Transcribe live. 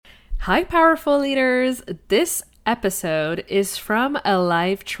Hi, powerful leaders. This episode is from a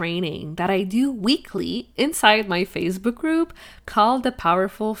live training that I do weekly inside my Facebook group called the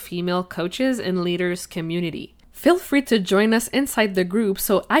Powerful Female Coaches and Leaders Community. Feel free to join us inside the group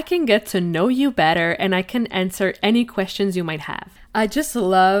so I can get to know you better and I can answer any questions you might have. I just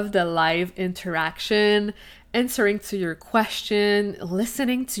love the live interaction, answering to your question,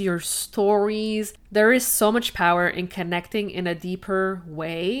 listening to your stories. There is so much power in connecting in a deeper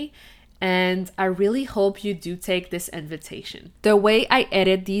way, and I really hope you do take this invitation. The way I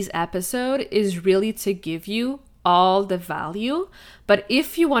edit these episodes is really to give you all the value, but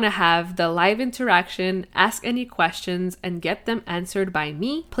if you want to have the live interaction, ask any questions, and get them answered by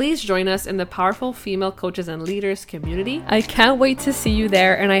me, please join us in the Powerful Female Coaches and Leaders community. I can't wait to see you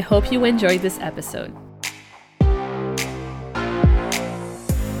there, and I hope you enjoyed this episode.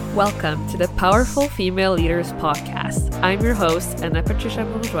 Welcome to the Powerful Female Leaders Podcast. I'm your host, Anna Patricia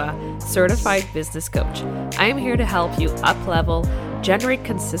Bourgeois, certified business coach. I am here to help you up-level, generate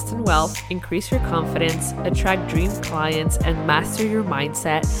consistent wealth, increase your confidence, attract dream clients, and master your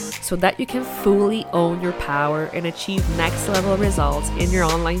mindset so that you can fully own your power and achieve next-level results in your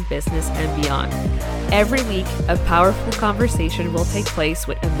online business and beyond. Every week, a powerful conversation will take place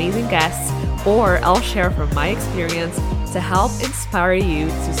with amazing guests, or I'll share from my experience to help inspire you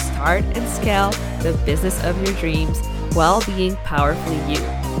to start and scale the business of your dreams while being powerfully you.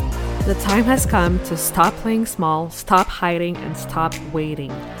 The time has come to stop playing small, stop hiding, and stop waiting.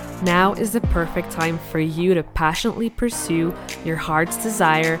 Now is the perfect time for you to passionately pursue your heart's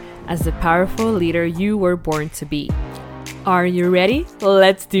desire as the powerful leader you were born to be. Are you ready?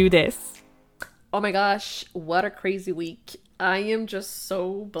 Let's do this. Oh my gosh, what a crazy week. I am just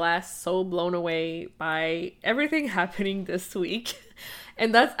so blessed, so blown away by everything happening this week.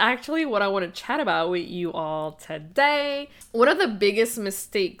 And that's actually what I want to chat about with you all today. One of the biggest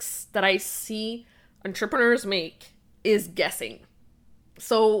mistakes that I see entrepreneurs make is guessing.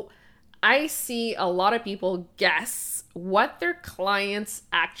 So I see a lot of people guess what their clients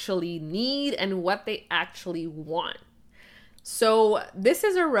actually need and what they actually want. So this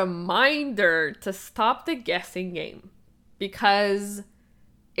is a reminder to stop the guessing game, because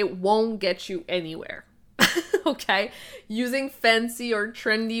it won't get you anywhere, okay? Using fancy or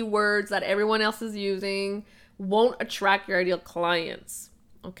trendy words that everyone else is using won't attract your ideal clients,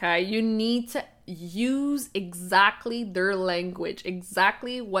 okay? You need to use exactly their language,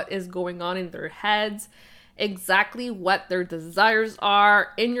 exactly what is going on in their heads, exactly what their desires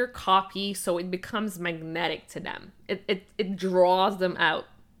are in your copy so it becomes magnetic to them. It draws them out.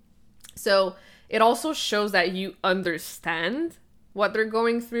 So it also shows that you understand what they're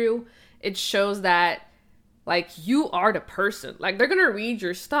going through. It shows that, like, you are the person. Like, they're going to read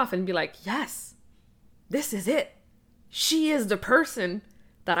your stuff and be like, yes, this is it. She is the person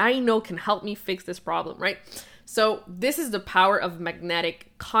that I know can help me fix this problem, right? So this is the power of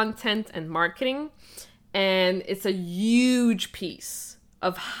magnetic content and marketing. And it's a huge piece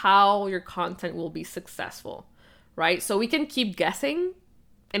of how your content will be successful, right? So we can keep guessing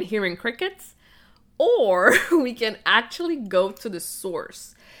and hearing crickets, or we can actually go to the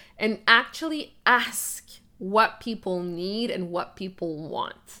source and actually ask what people need and what people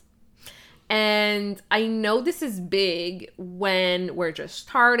want. And I know this is big when we're just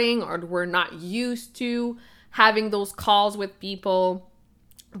starting or we're not used to having those calls with people,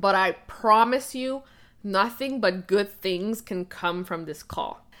 but I promise you, nothing but good things can come from this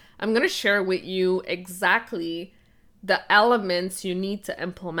call. I'm going to share with you exactly the elements you need to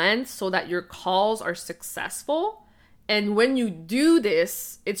implement so that your calls are successful. And when you do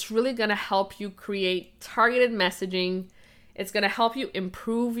this, it's really going to help you create targeted messaging. It's going to help you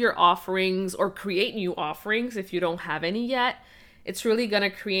improve your offerings or create new offerings if you don't have any yet. It's really going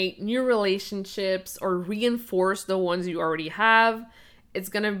to create new relationships or reinforce the ones you already have. It's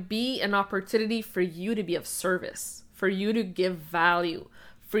going to be an opportunity for you to be of service, for you to give value,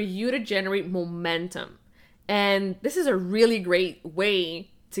 for you to generate momentum. And this is a really great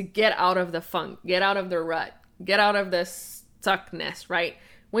way to get out of the funk, get out of the rut, get out of the stuckness, right?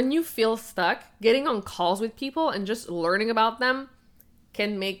 When you feel stuck, getting on calls with people and just learning about them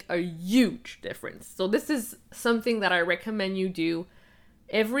can make a huge difference. So this is something that I recommend you do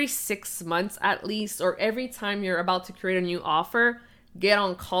every 6 months at least, or every time you're about to create a new offer, get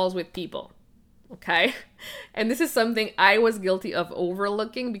on calls with people, okay? And this is something I was guilty of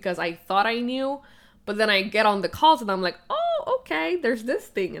overlooking because I thought I knew, but then I get on the calls and I'm like, oh, okay, there's this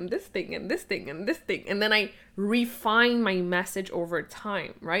thing and this thing and this thing and this thing. And then I refine my message over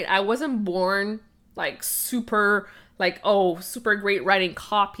time, right? I wasn't born like super great writing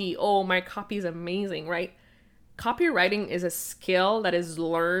copy. Oh, my copy is amazing, right? copywriting is a skill that is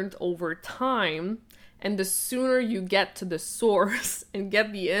learned over time. And the sooner you get to the source and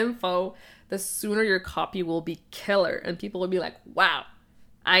get the info, the sooner your copy will be killer. And people will be like, wow,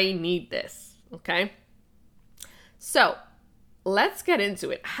 I need this. Okay. So let's get into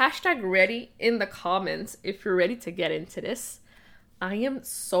it. #ready in the comments if you're ready to get into this. I am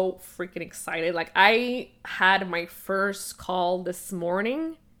so freaking excited. Like, I had my first call this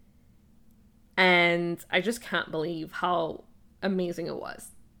morning and I just can't believe how amazing it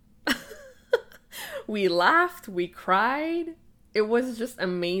was. We laughed, we cried. It was just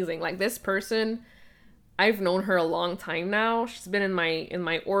amazing. Like, this person, I've known her a long time now. She's been in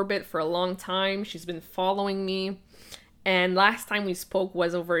my orbit for a long time. She's been following me. And last time we spoke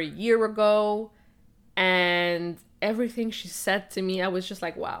was over a year ago. And everything she said to me, I was just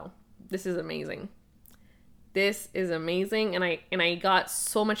like, wow, this is amazing. This is amazing. And I got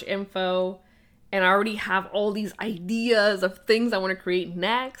so much info, and I already have all these ideas of things I want to create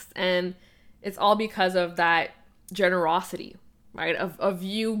next. And it's all because of that generosity, right? Of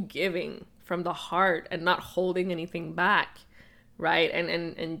you giving from the heart and not holding anything back, right?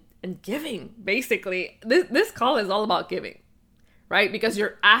 And giving, basically. This call is all about giving, right? Because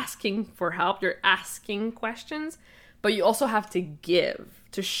you're asking for help, you're asking questions, but you also have to give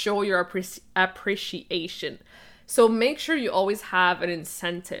to show your appreciation. So make sure you always have an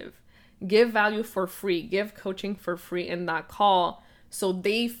incentive. Give value for free, give coaching for free in that call, so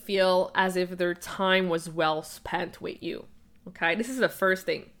they feel as if their time was well spent with you. Okay, this is the first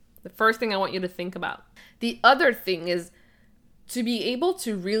thing. The first thing I want you to think about. The other thing is to be able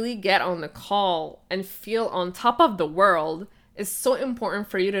to really get on the call and feel on top of the world is so important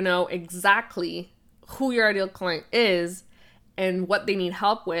for you to know exactly who your ideal client is and what they need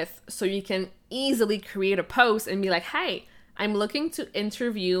help with, so you can easily create a post and be like, hey, I'm looking to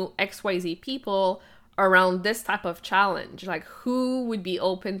interview XYZ people around this type of challenge. Like, who would be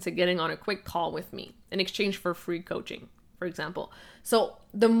open to getting on a quick call with me in exchange for free coaching, for example. So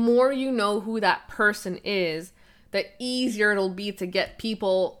the more you know who that person is, the easier it'll be to get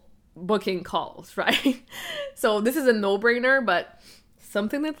people booking calls, right? So this is a no-brainer, but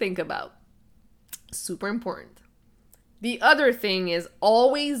something to think about. Super important. The other thing is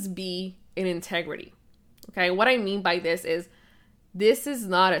always be in integrity. Okay, what I mean by this is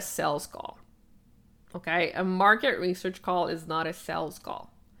not a sales call. Okay, a market research call is not a sales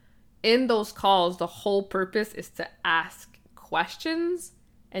call. In those calls, the whole purpose is to ask questions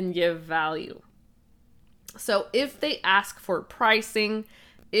and give value. So if they ask for pricing,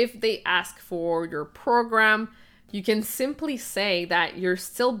 if they ask for your program, you can simply say that you're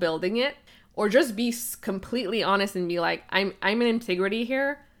still building it, or just be completely honest and be like, I'm in integrity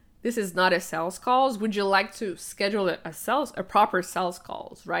here. This is not a sales calls. Would you like to schedule a proper sales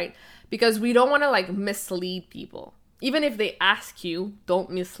calls, right? Because we don't want to like mislead people. Even if they ask you,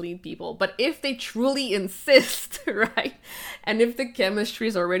 don't mislead people. But if they truly insist, right? And if the chemistry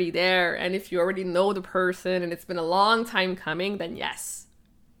is already there, and if you already know the person and it's been a long time coming, then yes,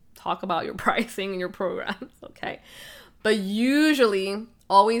 talk about your pricing and your programs, okay? But usually,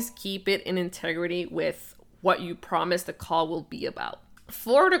 always keep it in integrity with what you promise the call will be about.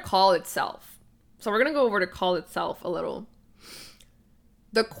 For the call itself, so we're going to go over the call itself a little.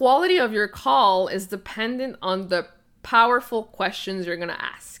 The quality of your call is dependent on the powerful questions you're going to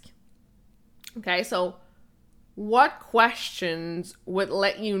ask. Okay, so what questions would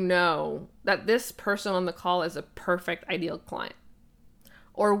let you know that this person on the call is a perfect ideal client?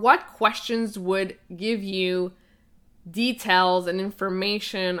 Or what questions would give you details and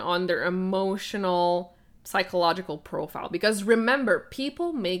information on their emotional, psychological profile? Because remember,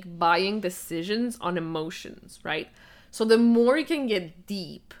 people make buying decisions on emotions, right? So the more you can get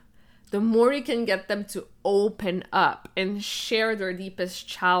deep, the more you can get them to open up and share their deepest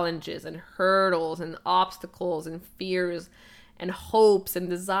challenges and hurdles and obstacles and fears and hopes and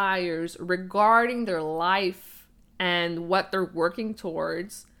desires regarding their life and what they're working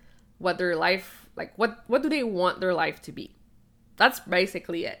towards, what their life, like what do they want their life to be? That's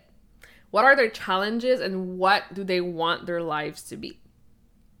basically it. What are their challenges and what do they want their lives to be?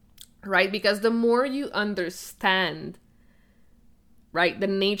 Right? Because the more you understand, right, the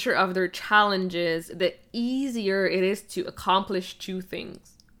nature of their challenges, the easier it is to accomplish two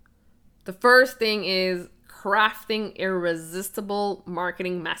things. The first thing is crafting irresistible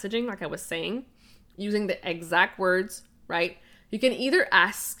marketing messaging, like I was saying, using the exact words, right? You can either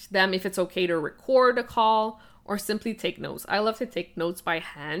ask them if it's okay to record a call or simply take notes. I love to take notes by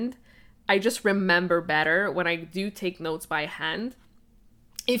hand. I just remember better when I do take notes by hand.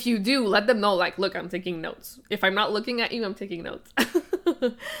 If you do, let them know, like, look, I'm taking notes. If I'm not looking at you, I'm taking notes.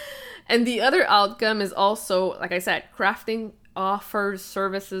 And the other outcome is also, like I said, crafting offers,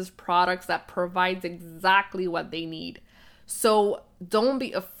 services, products that provides exactly what they need. So don't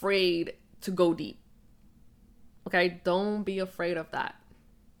be afraid to go deep. Okay, don't be afraid of that.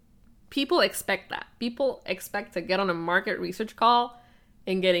 People expect that. People expect to get on a market research call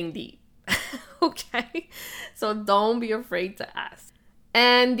and getting deep. Okay, so don't be afraid to ask.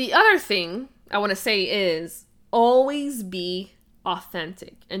 And the other thing I want to say is always be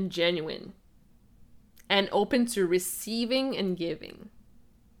authentic and genuine and open to receiving and giving,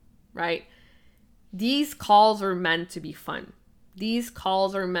 right? These calls are meant to be fun. These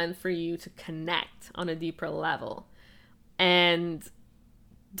calls are meant for you to connect on a deeper level. And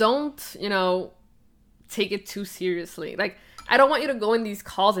don't, take it too seriously. Like, I don't want you to go in these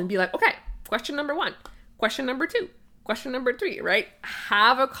calls and be like, okay, question number 1, question number 2, question number 3, right?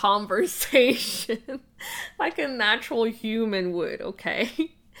 Have a conversation like a natural human would, okay?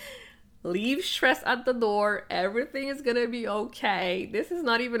 Leave stress at the door. Everything is going to be okay. This is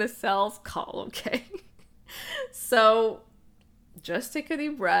not even a sales call, okay? So just take a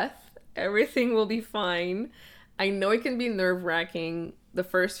deep breath. Everything will be fine. I know it can be nerve-wracking the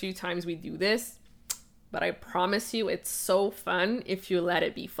first few times we do this, but I promise you it's so fun if you let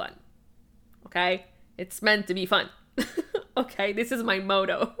it be fun. Okay? It's meant to be fun. Okay? This is my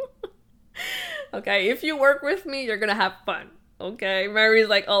motto. Okay? If you work with me, you're gonna have fun. Okay? Mary's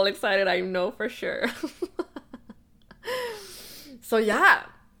like all excited, I know for sure. So yeah,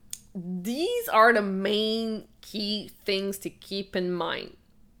 these are the main key things to keep in mind.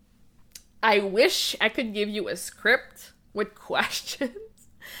 I wish I could give you a script with questions,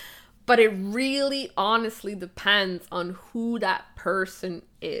 but it really honestly depends on who that person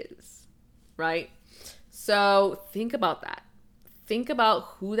is, right? So think about that. Think about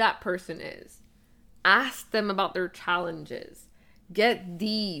who that person is. Ask them about their challenges. Get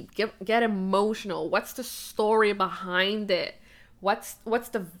deep, get emotional. What's the story behind it? What's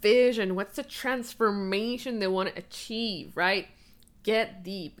the vision? What's the transformation they want to achieve, right? Get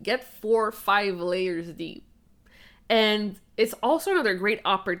deep. Get 4 or 5 layers deep. And it's also another great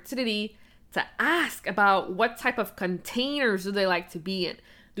opportunity to ask about what type of containers do they like to be in.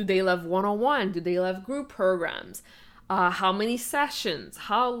 Do they love one-on-one? Do they love group programs? How many sessions?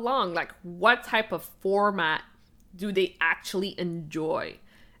 How long? Like, what type of format do they actually enjoy?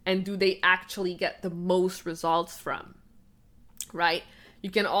 And do they actually get the most results from? Right? You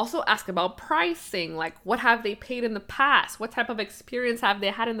can also ask about pricing, like what have they paid in the past? What type of experience have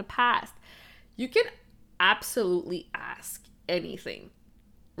they had in the past? You can absolutely ask anything,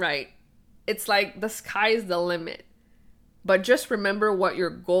 right? It's like the sky's the limit. But just remember what your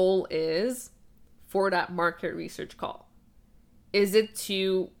goal is for that market research call. Is it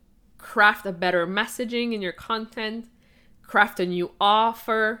to craft a better messaging in your content? Craft a new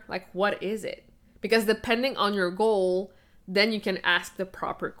offer? Like, what is it? Because depending on your goal, then you can ask the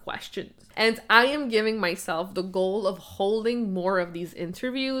proper questions. And I am giving myself the goal of holding more of these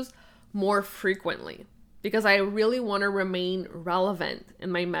interviews more frequently because I really want to remain relevant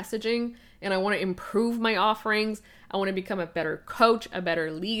in my messaging and I want to improve my offerings. I want to become a better coach, a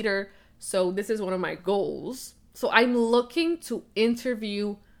better leader. So this is one of my goals. So I'm looking to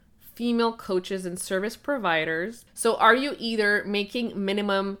interview female coaches and service providers. So are you either making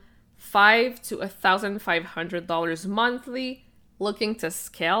minimum $5,000 to $1,500 monthly, looking to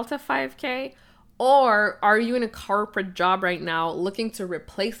scale to $5,000? Or are you in a corporate job right now looking to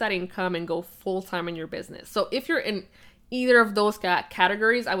replace that income and go full-time in your business? So if you're in either of those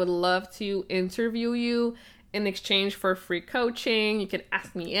categories, I would love to interview you in exchange for free coaching. You can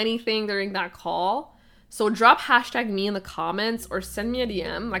ask me anything during that call. So drop hashtag me in the comments or send me a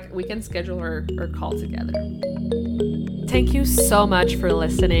DM. Like, we can schedule our call together. Thank you so much for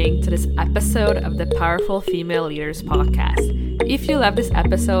listening to this episode of the Powerful Female Leaders podcast. If you love this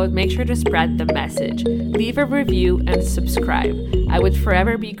episode, make sure to spread the message, leave a review, and subscribe. I would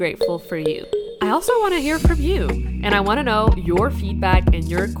forever be grateful for you. I also want to hear from you, and I want to know your feedback and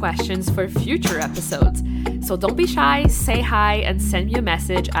your questions for future episodes. So don't be shy, say hi, and send me a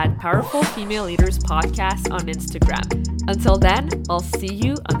message at Powerful Female Leaders Podcast on Instagram. Until then, I'll see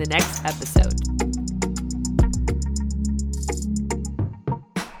you on the next episode.